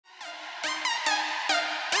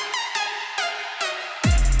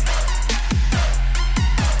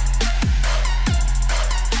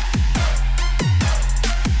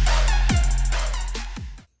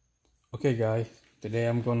Okay guys, today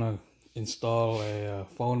I'm gonna install a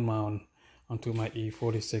phone mount onto my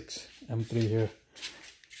E46 M3 here.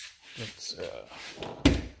 Let's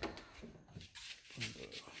put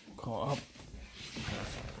the car up.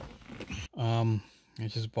 I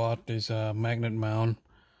just bought this magnet mount.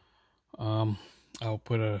 I'll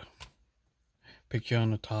put a picture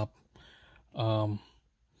on the top so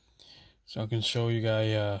I can show you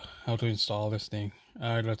guys how to install this thing.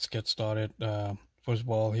 Alright, let's get started. First of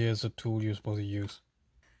all, here's the tool you're supposed to use.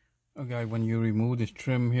 Okay, when you remove this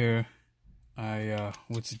trim here, I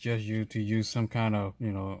would suggest you to use some kind of,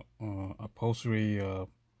 upholstery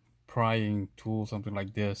prying tool, something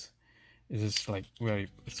like this. It's just like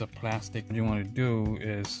it's a plastic. What you want to do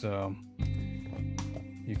is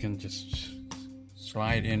you can just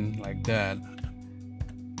slide in like that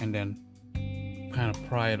and then kind of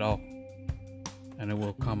pry it off and it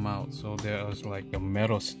will come out. So there's like a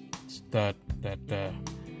metal stud that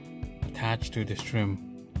attached to this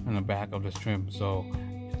trim on the back of this trim, so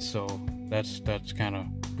that's kind of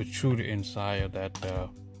protruded inside of that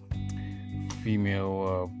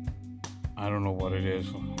female I don't know what it is,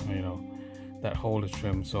 that holds the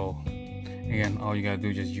trim. So again, all you gotta do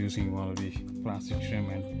is just using one of these plastic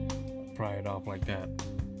trim and pry it off like that.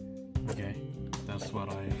 Okay, that's what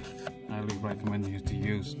I highly recommend you to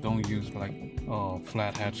use. Don't use like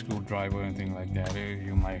flathead screwdriver or anything like that.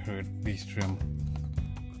 You might hurt this trim.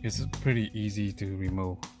 It's pretty easy to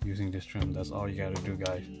remove using this trim. That's all you gotta do,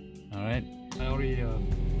 guys. Alright, I already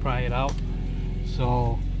pry it out,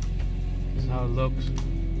 so this is how it looks.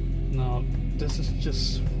 Now this is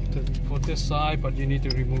just for this side, but you need to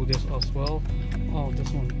remove this as well. Oh, this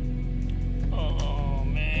one. Oh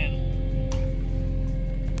man.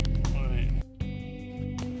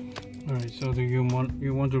 Alright, so you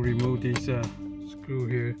want to remove this screw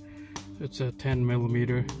here. It's a 10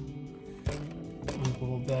 millimeter.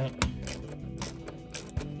 Unbolt that.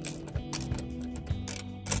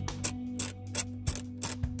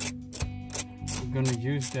 We're gonna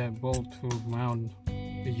use that bolt to mount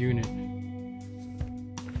the unit.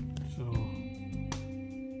 So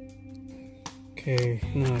okay,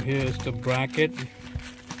 now here's the bracket.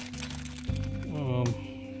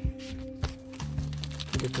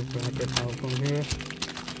 Get the bracket out from here.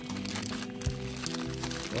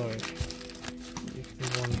 Sorry, use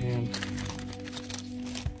one hand.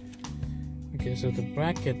 Okay, so the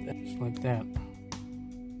bracket is like that.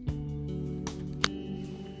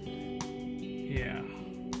 Yeah.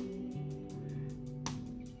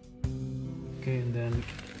 Okay, and then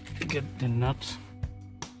get the nuts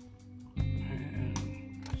and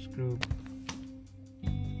screw.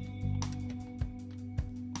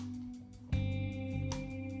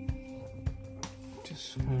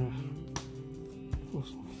 Just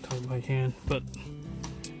tight by hand, but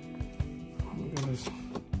I'm gonna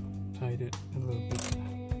tighten it a little bit.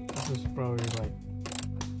 This is probably like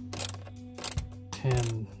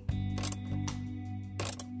 10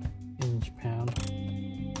 inch-pound.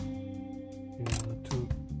 You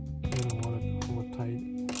don't want it over tight.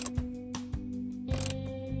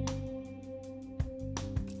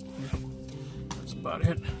 That's about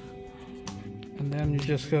it. And then you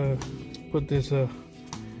just put this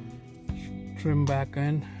trim back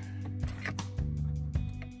in.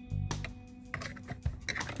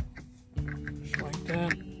 Just like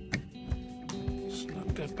that.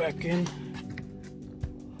 Snug that back in.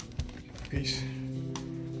 Piece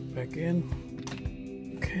back in.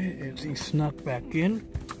 Okay, everything's snuck back in.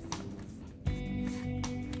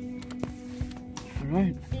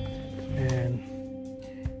 Alright, and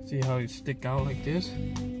see how it stick out like this?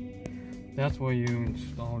 That's where you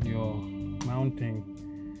install your mounting.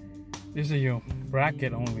 This is your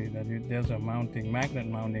bracket only. There's a mounting, magnet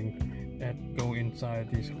mounting that go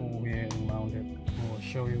inside this hole here and mount it. I'll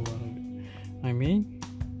show you what I mean.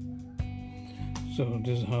 So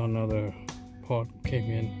this is how another part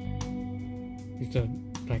came in. It's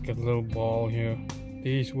like a little ball here.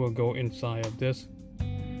 These will go inside of this.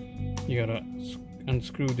 You gotta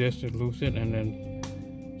unscrew this to loosen it and then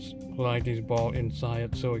slide this ball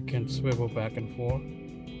inside so it can swivel back and forth.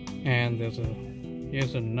 And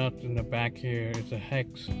here's a nut in the back here. It's a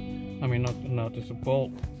hex. I mean, not a nut, it's a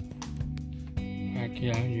bolt. Back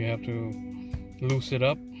here, you have to loose it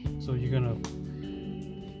up. So you're gonna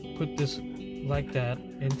put this like that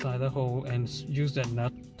inside the hole and use that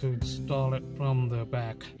nut to install it from the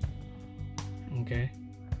back. Okay,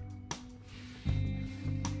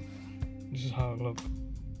 this is how it looks.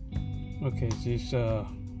 Okay,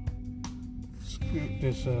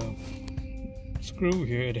 this screw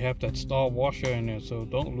here, it have that star washer in it, so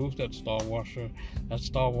don't lose that star washer. That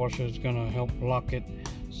star washer is gonna help lock it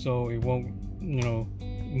so it won't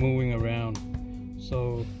moving around.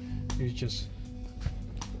 So you just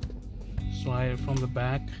slide it from the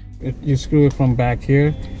back. You screw it from back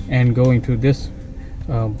here and go into this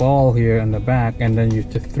ball here in the back, and then you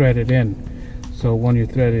just thread it in. So when you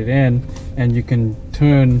thread it in, and you can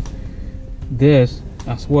turn this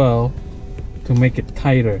as well to make it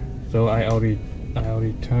tighter. So I already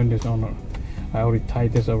turned this on. I already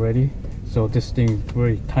tied this already. So this thing is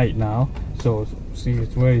very tight now. So see,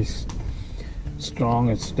 it's very strong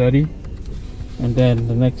and steady. And then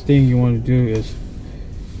the next thing you want to do is,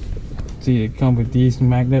 see, it comes with these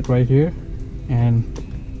magnets right here, and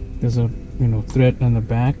there's a thread on the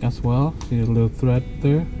back as well. See a little thread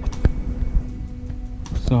there.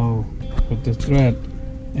 So with the thread,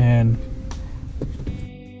 and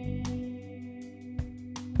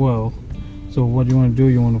well, so what you want to do,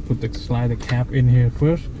 you want to put the slider cap in here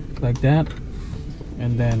first, like that,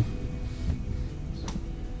 and then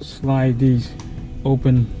slide these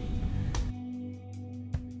open,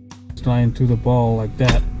 slide into the ball like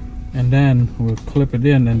that, and then we'll clip it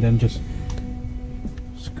in, and then just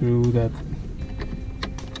screw that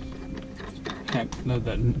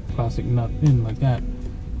plastic nut in like that.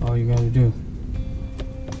 All you gotta do.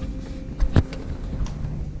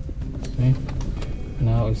 See,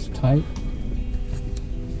 now it's tight.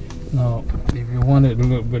 Now if you want it a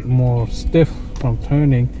little bit more stiff from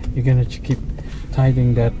turning, you're gonna keep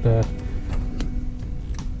tightening that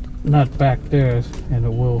nut back there, and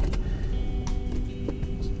it will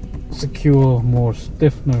secure more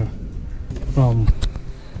stiffener from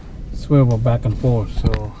swivel back and forth.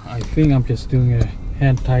 So I think I'm just doing a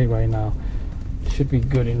hand tight right now. Should be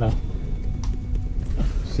good enough.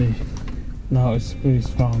 See, now it's pretty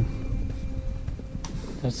strong.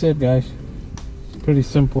 That's it, guys. It's pretty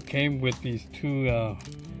simple. Came with these two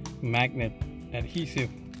magnet adhesive.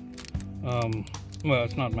 Well,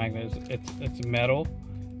 it's not magnet, it's metal,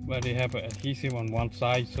 but they have an adhesive on one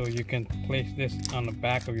side, so you can place this on the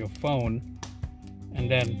back of your phone,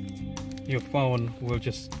 and then your phone will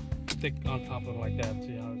just stick on top of it like that.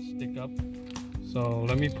 See how it stick up? So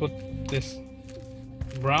let me put this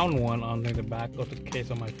brown one on the back of the case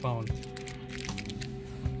of my phone.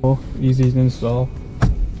 Oh, easy to install.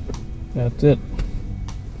 That's it.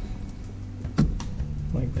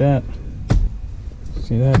 Like that.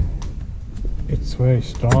 See that? It's very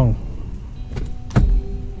strong.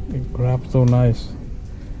 It grabs so nice.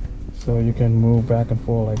 So you can move back and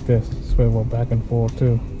forth like this. Swivel back and forth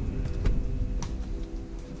too.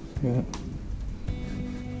 Yeah.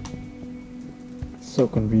 So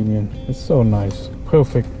convenient. It's so nice.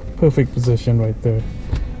 Perfect position right there.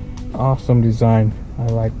 Awesome design. I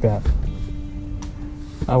like that.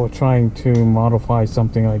 I was trying to modify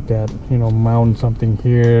something like that, mount something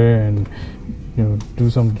here and do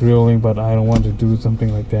some drilling, but I don't want to do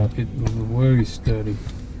something like that. It was very sturdy,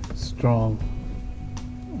 strong.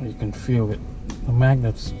 You can feel it. The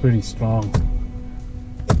magnet's pretty strong.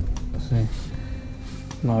 See,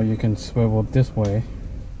 now you can swivel this way,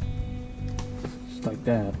 just like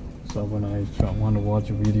that. So when I want to watch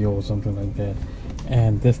a video or something like that,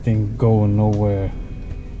 and this thing going nowhere.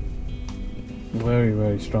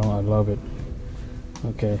 Very strong. I love it.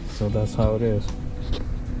 Okay, so that's how it is.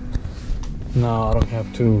 Now I don't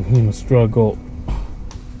have to struggle,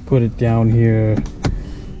 put it down here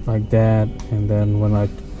like that, and then when I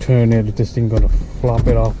turn it, this thing gonna flop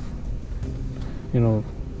it off.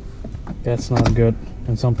 That's not good.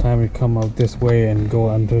 And sometimes it come out this way and go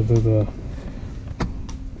under the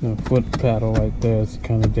foot pedal right there. It's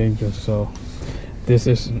kind of dangerous. So this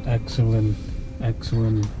is an excellent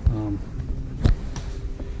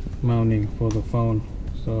mounting for the phone.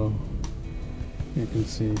 So you can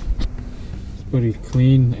see it's pretty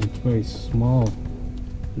clean and it's very small.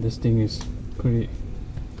 This thing is pretty,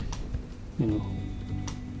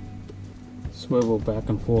 swivel back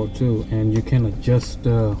and forth too, and you can adjust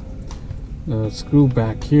the screw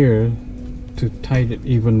back here to tighten it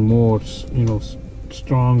even more,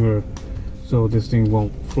 stronger, so this thing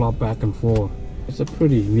won't flop back and forth. It's a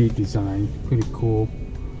pretty neat design, pretty cool.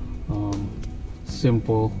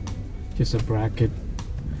 Simple, just a bracket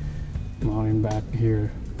mounting back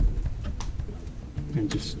here, and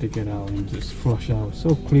just stick it out and just flush out.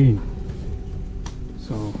 So clean.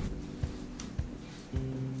 So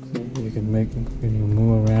you can make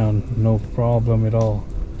move around no problem at all.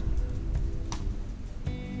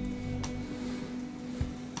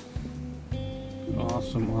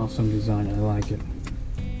 Awesome design. I like it.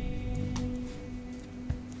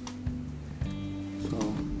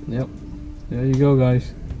 So yep, there you go,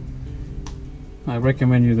 guys. I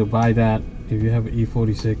recommend you to buy that if you have an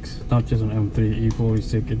E46, not just an M3.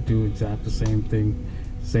 E46 can do exactly the same thing,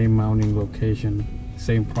 same mounting location,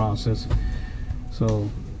 same process. So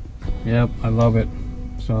yep, I love it.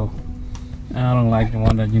 So I don't like the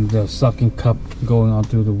one that the sucking cup going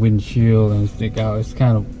onto the windshield and stick out. It's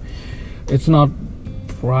kind of, it's not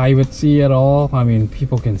privacy at all. I mean,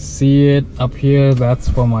 people can see it up here. That's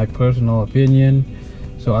for my personal opinion.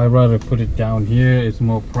 So I rather put it down here. It's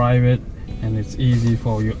more private and it's easy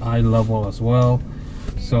for your eye level as well.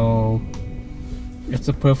 So it's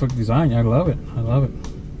a perfect design. I love it. I love it.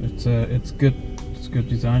 It's good. It's good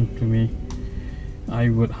design to me. I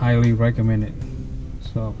would highly recommend it.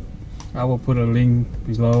 So I will put a link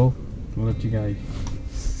below to let you guys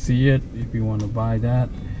see it if you want to buy that.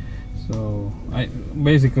 So I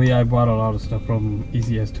bought a lot of stuff from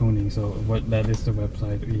ECS Tuning. So what that is the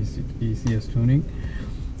website, ECS Tuning,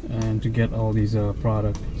 and to get all these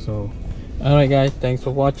products. So alright guys, thanks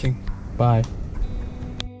for watching. Bye.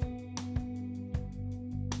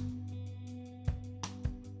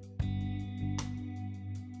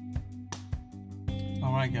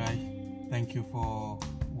 Alright guys, thank you for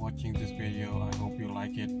watching this video. I hope you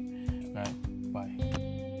like it.